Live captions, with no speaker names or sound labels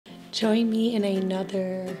Join me in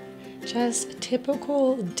another just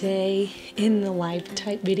typical day in the life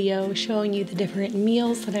type video showing you the different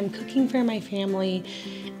meals that I'm cooking for my family,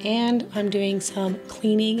 and I'm doing some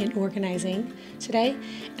cleaning and organizing today.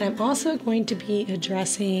 And I'm also going to be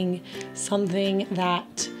addressing something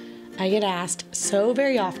that I get asked so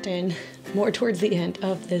very often more towards the end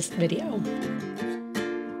of this video.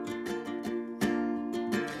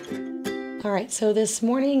 Alright, so this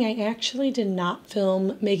morning I actually did not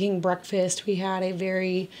film making breakfast. We had a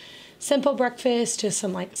very simple breakfast, just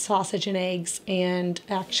some like sausage and eggs, and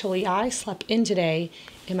actually I slept in today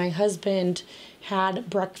and my husband had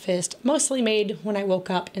breakfast mostly made when I woke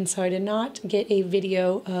up, and so I did not get a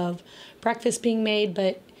video of breakfast being made,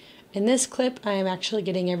 but in this clip I am actually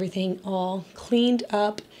getting everything all cleaned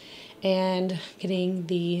up and getting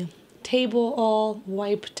the table all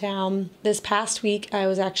wiped down. This past week I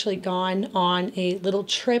was actually gone on a little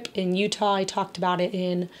trip in Utah. I talked about it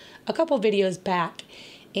in a couple videos back,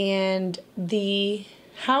 and the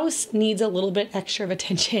house needs a little bit extra of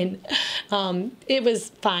attention. It was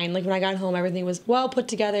fine. Like when I got home, everything was well put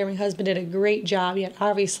together. My husband did a great job. He had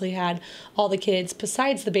obviously had all the kids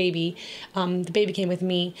besides the baby. The baby came with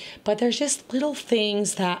me, but there's just little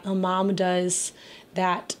things that a mom does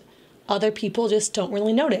that other people just don't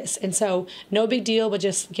really notice. And so no big deal, but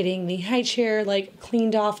just getting the high chair like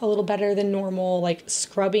cleaned off a little better than normal, like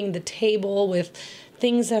scrubbing the table with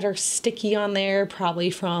things that are sticky on there, probably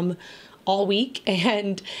from all week,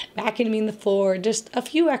 and vacuuming the floor. Just a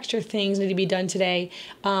few extra things need to be done today.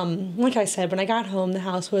 Like I said, when I got home, the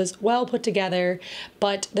house was well put together,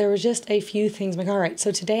 but there was just a few things. I'm like, all right,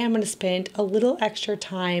 so today I'm going to spend a little extra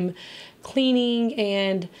time cleaning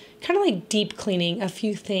and kind of like deep cleaning a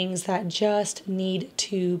few things that just need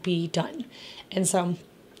to be done. And so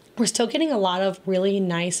we're still getting a lot of really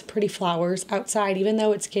nice, pretty flowers outside, even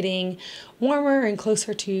though it's getting warmer and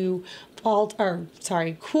closer to fall, or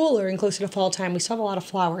sorry, cooler and closer to fall time. We still have a lot of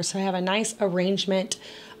flowers. So I have a nice arrangement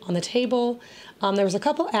on the table. There was a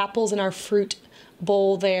couple apples in our fruit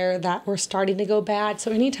bowl there that were starting to go bad.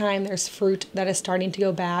 So anytime there's fruit that is starting to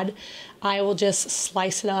go bad, I will just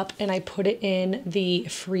slice it up and I put it in the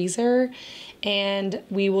freezer, and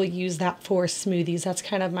we will use that for smoothies. That's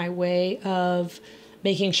kind of my way of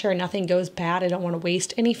making sure nothing goes bad. I don't want to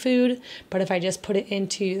waste any food, but if I just put it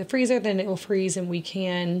into the freezer, then it will freeze and we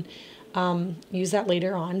can use that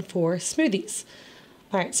later on for smoothies.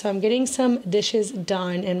 All right, so I'm getting some dishes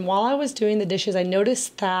done, and while I was doing the dishes, I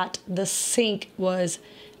noticed that the sink was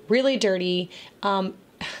really dirty,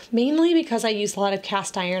 mainly because I use a lot of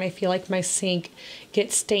cast iron. I feel like my sink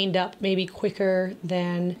gets stained up maybe quicker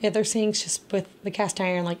than other sinks, just with the cast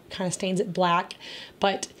iron, like kind of stains it black,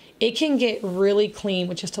 but it can get really clean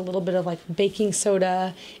with just a little bit of like baking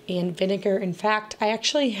soda and vinegar. In fact, I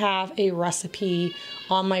actually have a recipe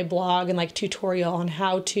on my blog and like tutorial on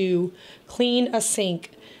how to clean a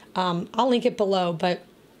sink. I'll link it below, but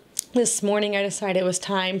this morning I decided it was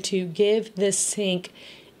time to give this sink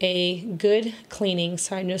a good cleaning.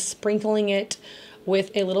 So I'm just sprinkling it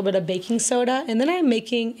with a little bit of baking soda, and then I'm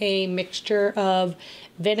making a mixture of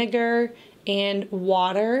vinegar and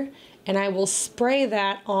water, and I will spray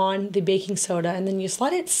that on the baking soda and then just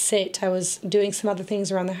let it sit. I was doing some other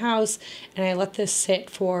things around the house and I let this sit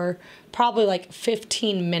for probably like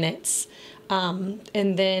 15 minutes, and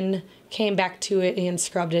then came back to it and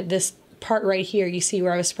scrubbed it. This part right here, you see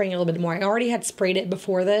where I was spraying a little bit more. I already had sprayed it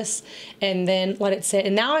before this and then let it sit.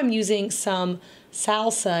 And now I'm using some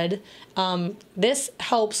Salsud. This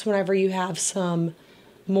helps whenever you have some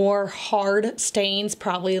more hard stains,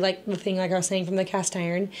 probably like the thing like I was saying from the cast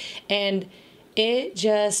iron, and it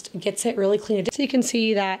just gets it really clean. So you can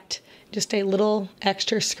see that just a little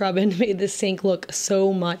extra scrubbing made the sink look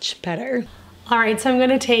so much better. All right, so I'm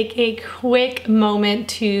gonna take a quick moment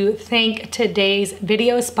to thank today's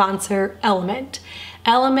video sponsor, Element.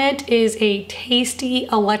 Element is a tasty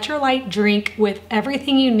electrolyte drink with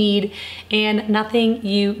everything you need and nothing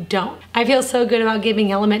you don't. I feel so good about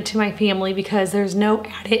giving Element to my family because there's no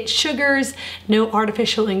added sugars, no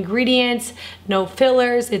artificial ingredients, no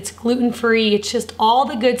fillers, it's gluten-free, it's just all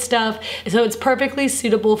the good stuff. So it's perfectly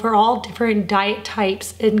suitable for all different diet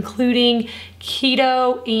types, including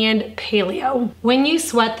keto and paleo. When you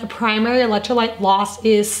sweat, the primary electrolyte loss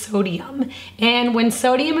is sodium. And when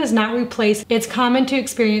sodium is not replaced, it's common to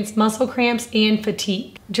experience muscle cramps and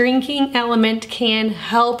fatigue. drinking element can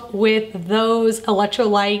help with those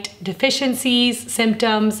electrolyte deficiencies,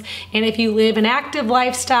 symptoms, and if you live an active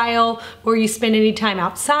lifestyle or you spend any time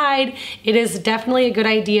outside, it is definitely a good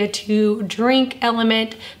idea to drink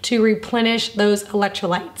Element to replenish those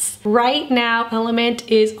electrolytes. Right now, Element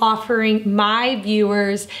is offering my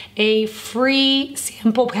viewers a free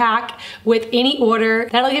sample pack with any order.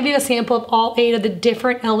 That'll give you a sample of all 8 of the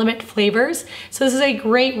different Element flavors. So this is a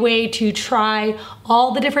great way to try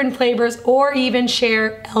all the different flavors or even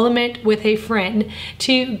share Element with a friend.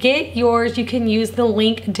 To get yours, you can use the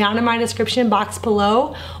link down in my description box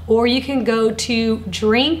below, or you can go to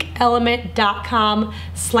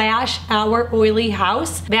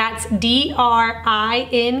drinkelement.com/ouroilyhouse. That's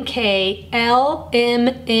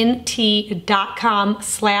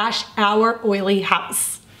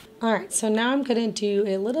DRINKLMNT.com/ouroilyhouse. All right, so now I'm gonna do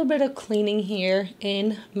a little bit of cleaning here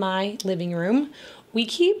in my living room. We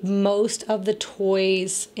keep most of the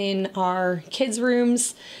toys in our kids'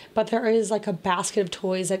 rooms, but there is like a basket of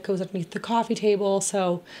toys that goes underneath the coffee table.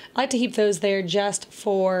 So I like to keep those there just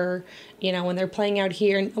for, you know, when they're playing out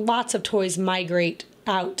here. And lots of toys migrate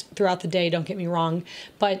out throughout the day, don't get me wrong.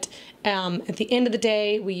 But at the end of the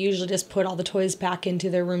day, we usually just put all the toys back into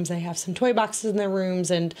their rooms. They have some toy boxes in their rooms,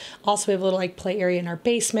 and also we have a little like play area in our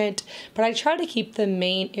basement. But I try to keep the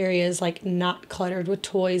main areas like not cluttered with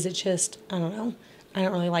toys. It's just, I don't know. I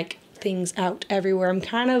don't really like things out everywhere. I'm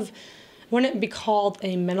kind of, wouldn't be called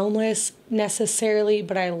a minimalist necessarily,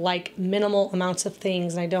 but I like minimal amounts of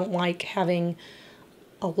things, and I don't like having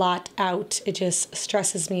a lot out. It just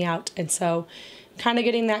stresses me out. And so kind of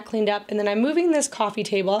getting that cleaned up. And then I'm moving this coffee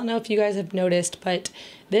table. I don't know if you guys have noticed, but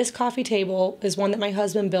this coffee table is one that my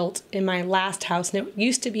husband built in my last house. And it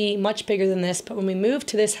used to be much bigger than this, but when we moved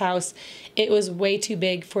to this house, it was way too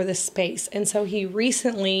big for this space. And so he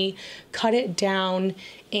recently cut it down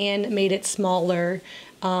and made it smaller.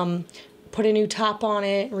 Put a new top on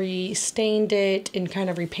it, re-stained it, and kind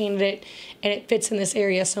of repainted it, and it fits in this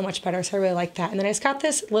area so much better, so I really like that. And then I just got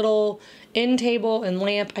this little end table and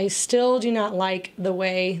lamp. I still do not like the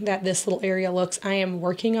way that this little area looks. I am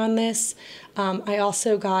working on this. I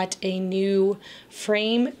also got a new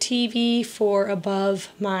frame TV for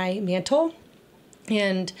above my mantle,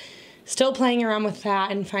 and still playing around with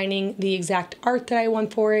that and finding the exact art that I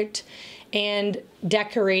want for it, and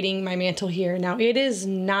decorating my mantle here. Now, it is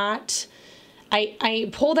not... I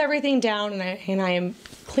pulled everything down, and I am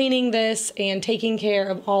cleaning this and taking care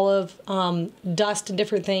of all of dust and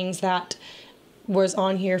different things that was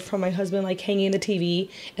on here from my husband, like hanging in the TV.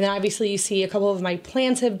 And then obviously you see a couple of my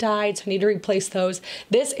plants have died, so I need to replace those.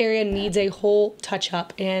 This area needs a whole touch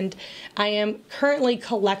up, and I am currently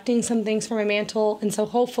collecting some things for my mantle, and so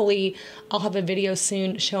hopefully I'll have a video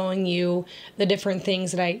soon showing you the different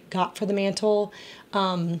things that I got for the mantle.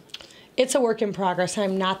 It's a work in progress.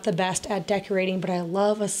 I'm not the best at decorating, but I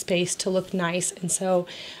love a space to look nice, and so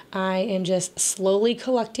I am just slowly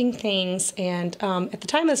collecting things. And at the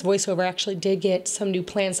time of this voiceover, I actually did get some new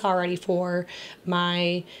plants already for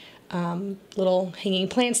my little hanging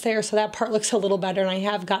plants there, so that part looks a little better, and I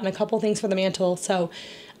have gotten a couple things for the mantle, so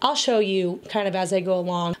I'll show you kind of as I go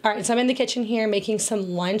along. All right, so I'm in the kitchen here making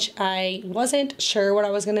some lunch. I wasn't sure what I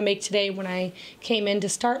was gonna make today when I came in to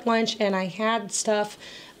start lunch, and I had stuff.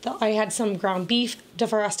 I had some ground beef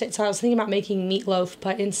defrosted, so I was thinking about making meatloaf,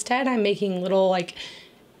 but instead I'm making little like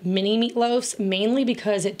mini meatloafs, mainly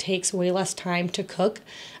because it takes way less time to cook.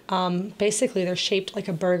 Basically they're shaped like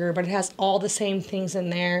a burger, but it has all the same things in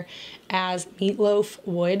there as meatloaf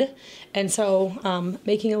would. And so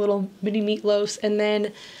making a little mini meatloafs. And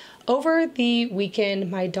then over the weekend,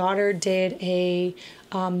 my daughter did a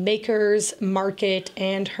maker's market,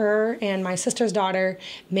 and her and my sister's daughter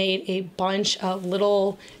made a bunch of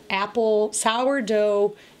little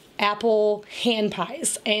sourdough apple hand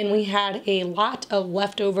pies, and we had a lot of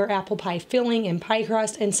leftover apple pie filling and pie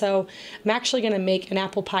crust, and so I'm actually going to make an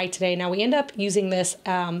apple pie today. Now we end up using this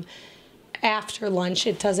after lunch.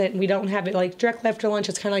 We don't have it like directly after lunch.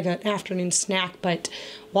 It's kind of like an afternoon snack, but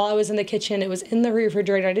while I was in the kitchen, it was in the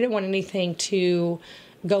refrigerator. I didn't want anything to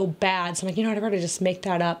go bad, so I'm like, you know what, I'd rather just make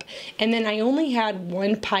that up. And then I only had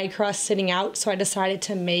one pie crust sitting out, so I decided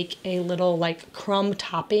to make a little like crumb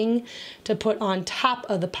topping to put on top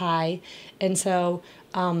of the pie. And so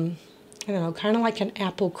I don't know, kind of like an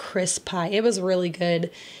apple crisp pie. It was really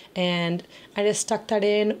good, and I just stuck that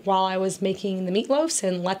in while I was making the meatloafs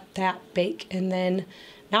and let that bake. And then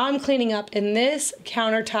now I'm cleaning up, and this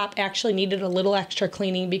countertop actually needed a little extra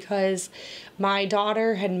cleaning because my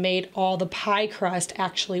daughter had made all the pie crust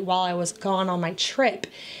actually while I was gone on my trip.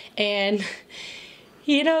 And,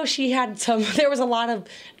 you know, she had there was a lot of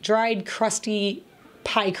dried, crusty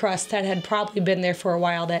pie crust that had probably been there for a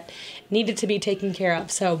while that needed to be taken care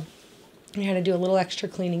of. So I had to do a little extra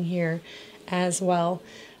cleaning here as well.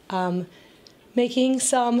 Making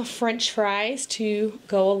some French fries to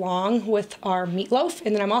go along with our meatloaf,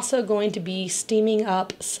 and then I'm also going to be steaming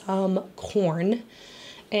up some corn.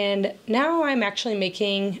 And now I'm actually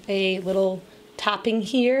making a little topping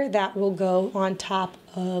here that will go on top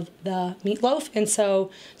of the meatloaf, and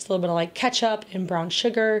so it's a little bit of like ketchup and brown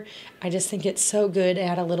sugar. I just think it's so good to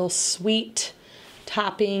add a little sweet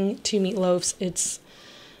topping to meatloaves. It's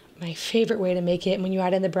my favorite way to make it. And when you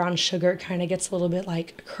add in the brown sugar, it kind of gets a little bit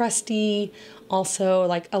like crusty, also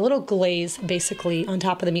like a little glaze basically on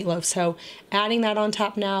top of the meatloaf. So adding that on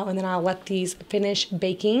top now, and then I'll let these finish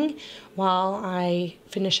baking while I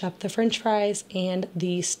finish up the French fries and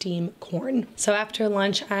the steamed corn. So after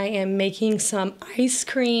lunch, I am making some ice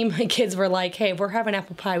cream. My kids were like, hey, we're having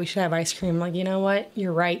apple pie, we should have ice cream. I'm like, you know what,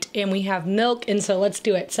 you're right. And we have milk, and so let's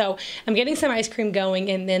do it. So I'm getting some ice cream going,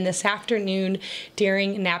 and then this afternoon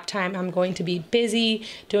during nap time, I'm going to be busy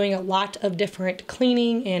doing a lot of different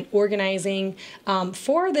cleaning and organizing.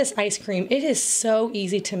 For this ice cream, it is so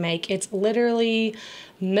easy to make. It's literally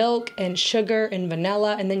milk and sugar and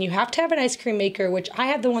vanilla, and then you have to have an ice cream maker, which I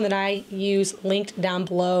have the one that I use linked down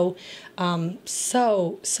below.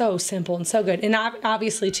 So simple and so good. And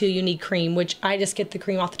obviously too, you need cream, which I just get the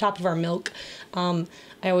cream off the top of our milk. I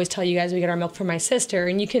always tell you guys we get our milk from my sister,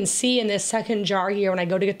 and you can see in this second jar here when I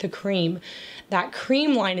go to get the cream, that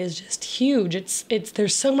cream line is just huge.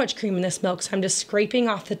 There's so much cream in this milk, so I'm just scraping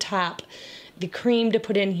off the top the cream to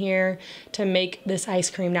put in here to make this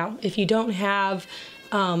ice cream. Now, if you don't have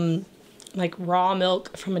like raw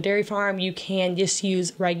milk from a dairy farm, you can just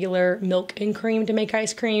use regular milk and cream to make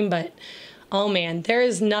ice cream, but oh man, there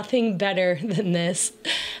is nothing better than this.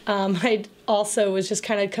 I also was just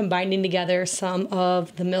kind of combining together some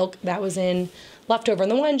of the milk that was left over in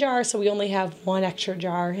the one jar, so we only have one extra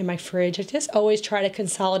jar in my fridge. I just always try to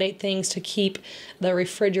consolidate things to keep the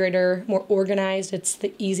refrigerator more organized. It's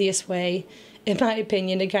the easiest way, in my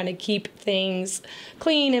opinion, to kind of keep things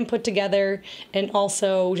clean and put together, and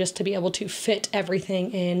also just to be able to fit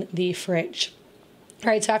everything in the fridge. All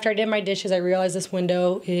right, so after I did my dishes, I realized this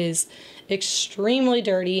window is extremely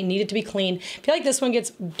dirty, needed to be cleaned. I feel like this one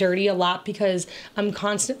gets dirty a lot because I'm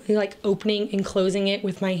constantly like opening and closing it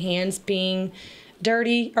with my hands being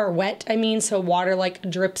dirty, or wet, I mean, so water like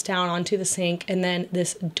drips down onto the sink, and then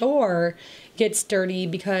this door gets dirty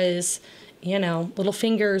because, you know, little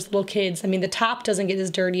fingers, little kids. I mean, the top doesn't get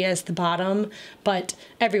as dirty as the bottom, but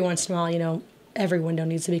every once in a while, you know, every window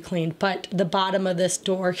needs to be cleaned. But the bottom of this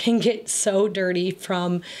door can get so dirty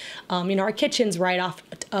from, you know, our kitchen's right off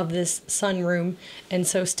of this sunroom, and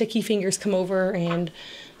so sticky fingers come over and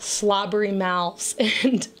slobbery mouths,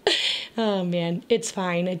 and oh man, it's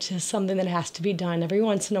fine. It's just something that has to be done every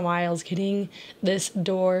once in a while, is getting this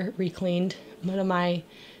door re-cleaned. One of my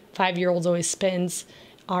 5-year-olds always spends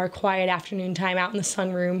our quiet afternoon time out in the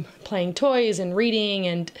sunroom playing toys and reading,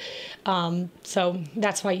 and so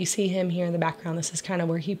that's why you see him here in the background. This is kind of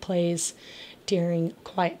where he plays during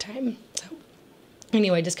quiet time. So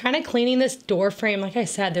anyway, just kind of cleaning this door frame. Like I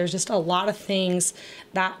said, there's just a lot of things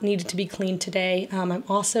that needed to be cleaned today. I'm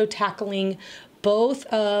also tackling both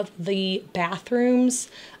of the bathrooms.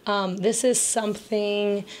 This is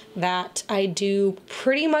something that I do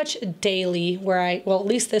pretty much daily, where well, at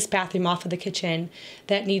least this bathroom off of the kitchen,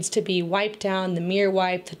 that needs to be wiped down, the mirror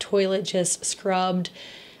wiped, the toilet just scrubbed.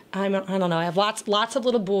 I don't know, I have lots of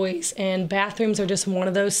little boys, and bathrooms are just one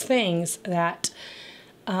of those things that,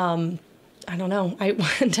 I don't know.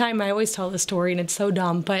 One time, I always tell this story, and it's so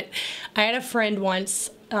dumb, but I had a friend once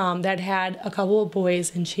that had a couple of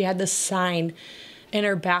boys, and she had this sign in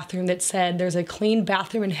her bathroom that said, "There's a clean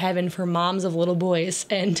bathroom in heaven for moms of little boys."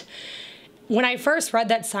 And when I first read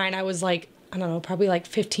that sign, I was like, I don't know, probably like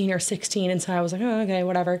 15 or 16. And so I was like, oh, okay,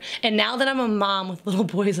 whatever. And now that I'm a mom with little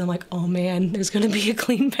boys, I'm like, oh man, there's going to be a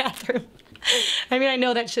clean bathroom. I mean, I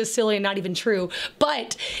know that's just silly and not even true,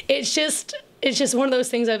 but it's just one of those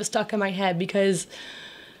things I've stuck in my head, because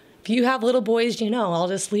if you have little boys, you know, I'll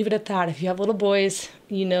just leave it at that. If you have little boys,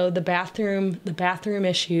 you know, the bathroom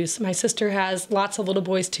issues. My sister has lots of little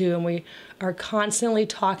boys too, and we are constantly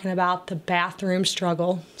talking about the bathroom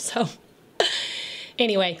struggle. So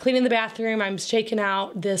anyway, cleaning the bathroom, I'm shaking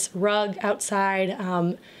out this rug outside.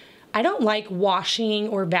 I don't like washing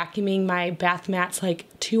or vacuuming my bath mats like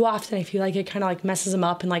too often. I feel like it kind of like messes them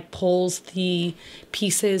up and like pulls the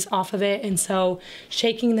pieces off of it. And so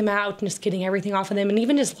shaking them out and just getting everything off of them, and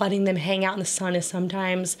even just letting them hang out in the sun, is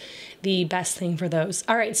sometimes the best thing for those.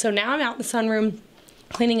 All right, so now I'm out in the sunroom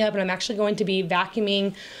cleaning up, and I'm actually going to be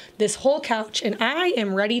vacuuming this whole couch, and I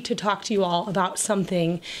am ready to talk to you all about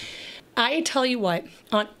something. I tell you what,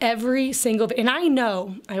 on every single, and I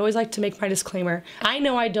know, I always like to make my disclaimer, I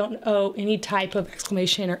know I don't owe any type of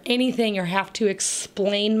exclamation or anything or have to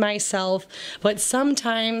explain myself, but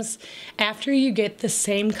sometimes after you get the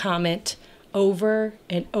same comment over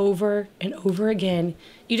and over and over again,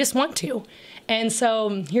 you just want to. And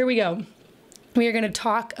so here we go. We are going to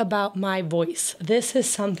talk about my voice. This is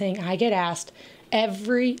something I get asked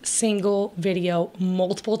every single video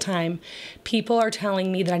multiple times. People are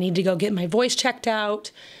telling me that I need to go get my voice checked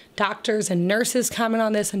out. Doctors and nurses comment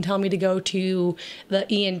on this and tell me to go to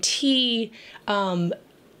the ENT.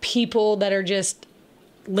 People that are just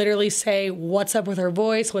literally say, what's up with her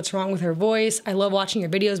voice? What's wrong with her voice? I love watching your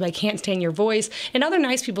videos, but I can't stand your voice. And other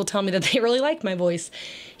nice people tell me that they really like my voice.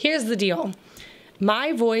 Here's the deal.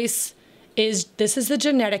 My voice this is the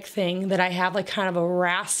genetic thing that I have, like kind of a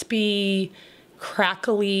raspy,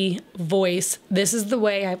 crackly voice. This is the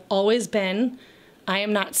way I've always been. I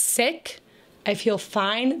am not sick. I feel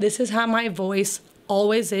fine. This is how my voice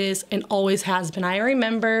always is and always has been. I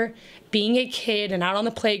remember being a kid and out on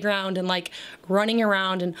the playground and like running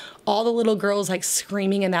around and all the little girls like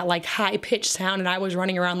screaming in that like high pitched sound, and I was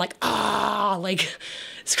running around like, ah, like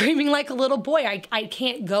screaming like a little boy. I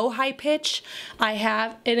can't go high pitch. I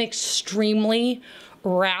have an extremely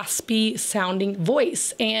raspy sounding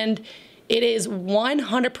voice, and it is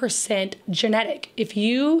 100% genetic. If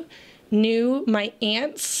you knew my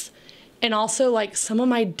aunts and also like some of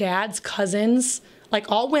my dad's cousins, like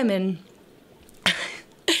all women,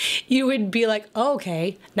 you would be like, oh,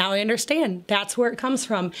 okay, now I understand. That's where it comes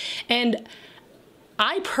from. And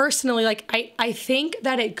I personally, like, I think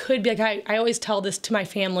that it could be, like, I always tell this to my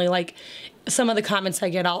family, like, some of the comments I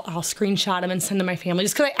get, I'll screenshot them and send to my family,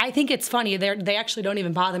 just because I think it's funny. They actually don't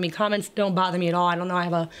even bother me. Comments don't bother me at all. I don't know. I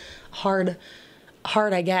have a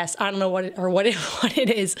heart, I guess. I don't know what it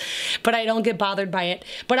is, but I don't get bothered by it.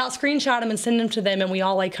 But I'll screenshot them and send them to them, and we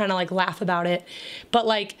all, like, kind of, like, laugh about it. But,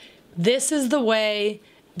 like, this is the way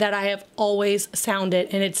that I have always sounded,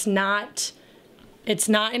 and it's not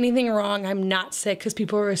anything wrong. I'm not sick, because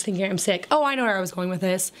people are always thinking I'm sick. Oh, I know where I was going with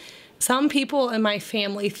this. Some people in my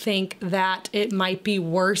family think that it might be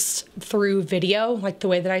worse through video, like the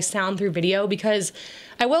way that I sound through video, because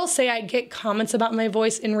I will say I get comments about my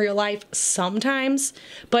voice in real life sometimes,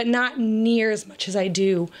 but not near as much as I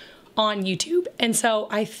do on YouTube. And so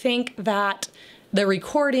I think that the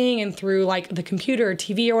recording and through like the computer or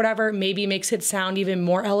TV or whatever maybe makes it sound even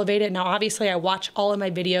more elevated. Now, obviously I watch all of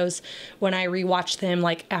my videos when I rewatch them,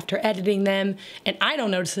 like after editing them, and I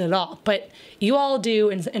don't notice it at all, but you all do,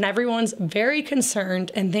 and everyone's very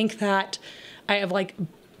concerned and think that I have like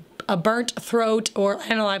a burnt throat, or I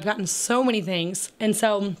don't know, I've gotten so many things. And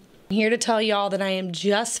so I'm here to tell y'all that I am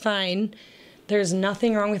just fine. There's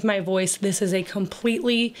nothing wrong with my voice. This is a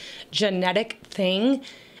completely genetic thing.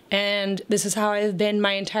 And this is how I've been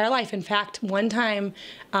my entire life. In fact, one time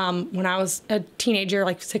when I was a teenager,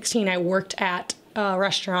 like 16, I worked at a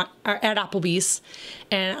restaurant at Applebee's,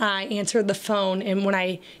 and I answered the phone. And when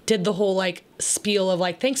I did the whole like spiel of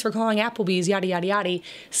like, thanks for calling Applebee's, yada, yada, yada,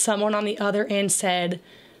 someone on the other end said,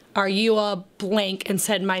 are you a blank, and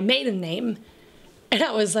said my maiden name. And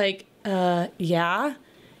I was like, yeah.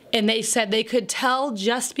 And they said they could tell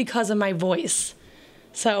just because of my voice.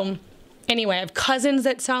 So anyway, I have cousins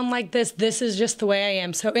that sound like this. This is just the way I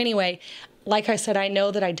am. So anyway, like I said, I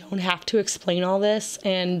know that I don't have to explain all this,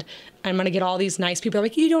 and I'm going to get all these nice people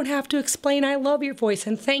like, you don't have to explain. I love your voice,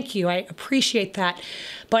 and thank you. I appreciate that.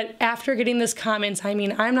 But after getting this comments, I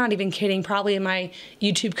mean, I'm not even kidding, probably in my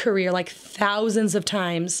YouTube career, like thousands of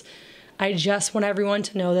times, I just want everyone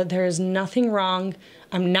to know that there is nothing wrong.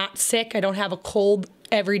 I'm not sick. I don't have a cold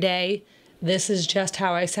every day. This is just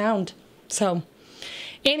how I sound. So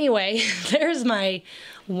anyway, there's my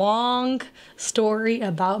long story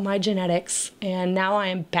about my genetics, and now I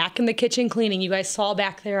am back in the kitchen cleaning. You guys saw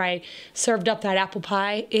back there I served up that apple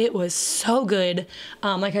pie. It was so good.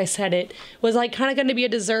 Like I said, it was like kind of going to be a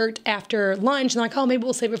dessert after lunch, and like, oh, maybe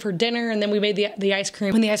we'll save it for dinner, and then we made the ice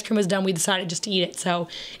cream. When the ice cream was done, we decided just to eat it, so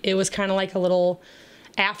it was kind of like a little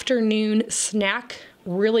afternoon snack.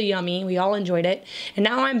 Really yummy. We all enjoyed it. And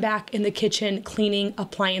now I'm back in the kitchen cleaning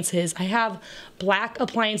appliances. I have black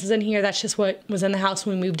appliances in here. That's just what was in the house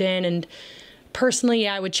when we moved in. And personally,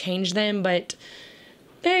 yeah, I would change them, but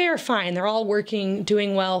they are fine. They're all working,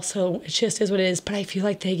 doing well. So it just is what it is. But I feel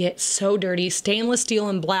like they get so dirty. Stainless steel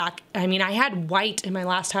and black. I mean, I had white in my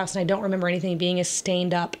last house, and I don't remember anything being as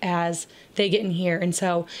stained up as they get in here. And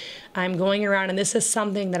so I'm going around, and this is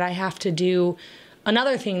something that I have to do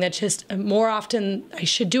another thing that just more often, I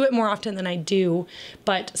should do it more often than I do,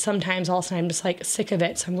 but sometimes also I'm just like sick of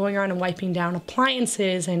it. So I'm going around and wiping down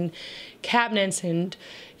appliances and cabinets and,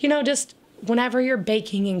 you know, just whenever you're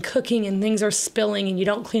baking and cooking and things are spilling and you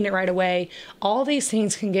don't clean it right away, all these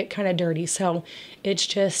things can get kind of dirty. So it's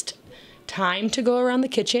just time to go around the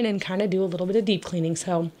kitchen and kind of do a little bit of deep cleaning.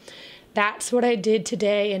 So that's what I did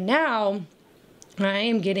today. And now I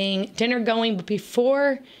am getting dinner going, but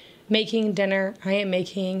before making dinner, I am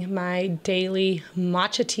making my daily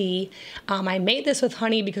matcha tea. I made this with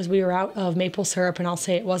honey because we were out of maple syrup, and I'll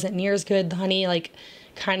say it wasn't near as good. The honey like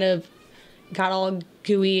kind of got all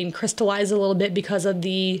gooey and crystallized a little bit because of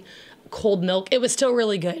the cold milk. It was still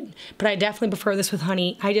really good, but I definitely prefer this with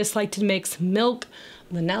honey. I just like to mix milk,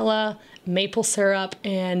 vanilla, maple syrup,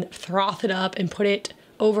 and froth it up and put it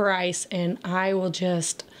over ice, and I will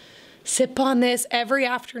just sip on this every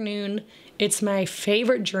afternoon. It's my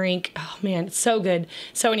favorite drink. Oh man, it's so good.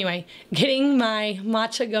 So anyway, getting my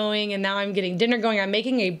matcha going, and now I'm getting dinner going. I'm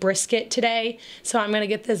making a brisket today. So I'm gonna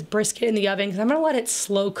get this brisket in the oven because I'm gonna let it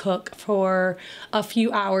slow cook for a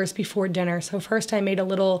few hours before dinner. So first I made a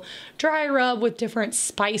little dry rub with different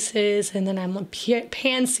spices, and then I'm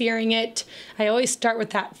pan searing it. I always start with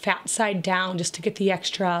that fat side down just to get the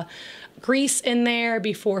extra grease in there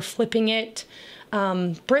before flipping it.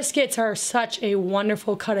 Briskets are such a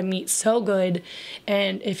wonderful cut of meat, so good,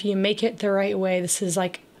 and if you make it the right way, this is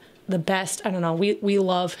like the best. I don't know, we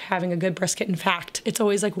love having a good brisket. In fact, it's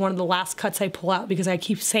always like one of the last cuts I pull out because I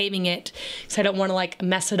keep saving it because I don't want to like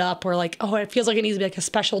mess it up, or like, oh, it feels like it needs to be like a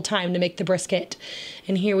special time to make the brisket.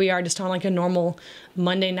 And here we are just on like a normal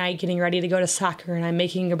Monday night getting ready to go to soccer, and I'm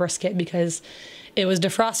making a brisket because it was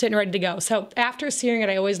defrosted and ready to go. So after searing it,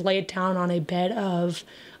 I always lay it down on a bed of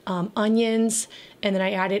onions, and then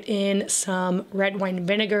I added in some red wine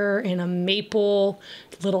vinegar and a maple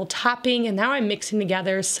little topping, and now I'm mixing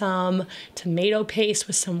together some tomato paste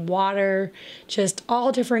with some water, just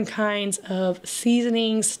all different kinds of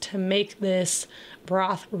seasonings to make this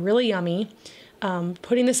broth really yummy.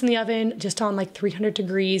 Putting this in the oven just on like 300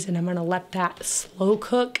 degrees, and I'm gonna let that slow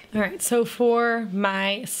cook. All right, so for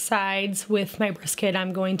my sides with my brisket,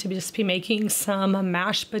 I'm going to just be making some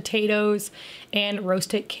mashed potatoes and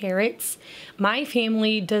roasted carrots. My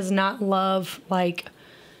family does not love like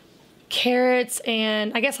carrots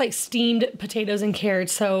and I guess like steamed potatoes and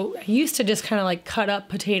carrots. So I used to just kind of like cut up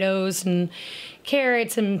potatoes and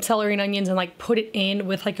carrots and celery and onions and like put it in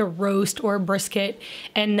with like a roast or a brisket,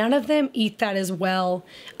 and none of them eat that as well,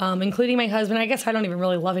 including my husband. I guess I don't even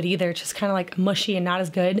really love it either. It's just kind of like mushy and not as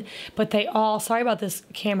good, but they all, sorry about this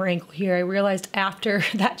camera angle here. I realized after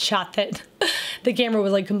that shot that the camera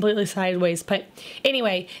was like completely sideways, but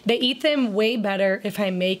anyway, they eat them way better if I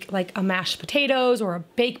make like a mashed potatoes or a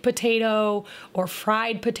baked potato or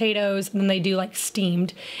fried potatoes than they do like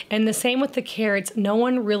steamed. And the same with the carrots. No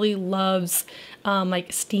one really loves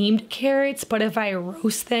like steamed carrots, but if I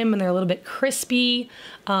roast them and they're a little bit crispy,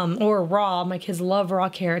 or raw, my kids love raw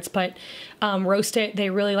carrots, but roast it, they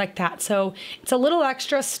really like that. So it's a little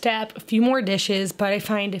extra step, a few more dishes, but I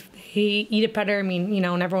find if they eat it better, I mean, you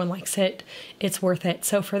know, and everyone likes it, it's worth it.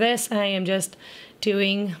 So for this, I am just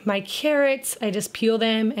doing my carrots. I just peel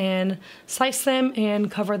them and slice them and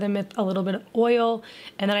cover them with a little bit of oil,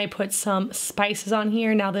 and then I put some spices on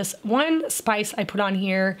here. Now this one spice I put on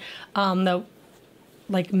here, the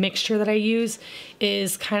like mixture that I use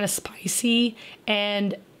is kind of spicy,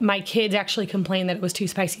 and my kids actually complained that it was too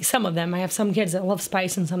spicy. Some of them. I have some kids that love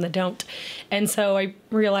spice and some that don't. And so I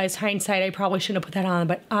realized, hindsight, I probably shouldn't have put that on,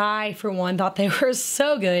 but I, for one, thought they were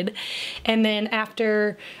so good. And then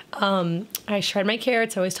after I shred my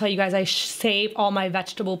carrots, I always tell you guys I save all my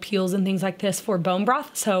vegetable peels and things like this for bone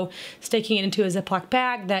broth. So sticking it into a Ziploc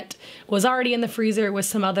bag that was already in the freezer with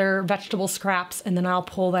some other vegetable scraps, and then I'll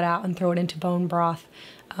pull that out and throw it into bone broth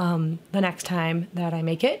the next time that I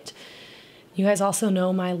make it. You guys also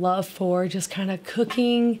know my love for just kind of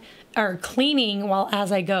cooking or cleaning while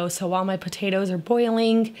as I go. So while my potatoes are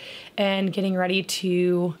boiling and getting ready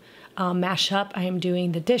to mash up, I am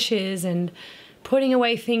doing the dishes and putting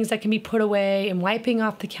away things that can be put away and wiping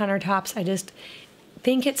off the countertops. I just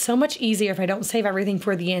think it's so much easier if I don't save everything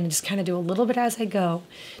for the end and just kind of do a little bit as I go.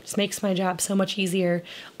 Just makes my job so much easier.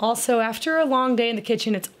 Also, after a long day in the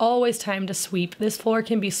kitchen, it's always time to sweep. This floor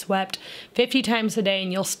can be swept 50 times a day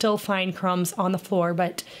and you'll still find crumbs on the floor,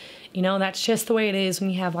 but you know, that's just the way it is when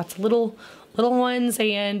you have lots of little ones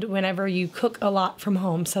and whenever you cook a lot from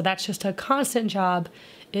home. So that's just a constant job,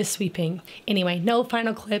 is sweeping. Anyway, no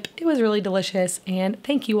final clip. It was really delicious, and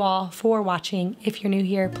thank you all for watching. If you're new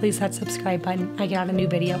here, please hit that subscribe button. I get out a new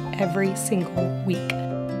video every single week.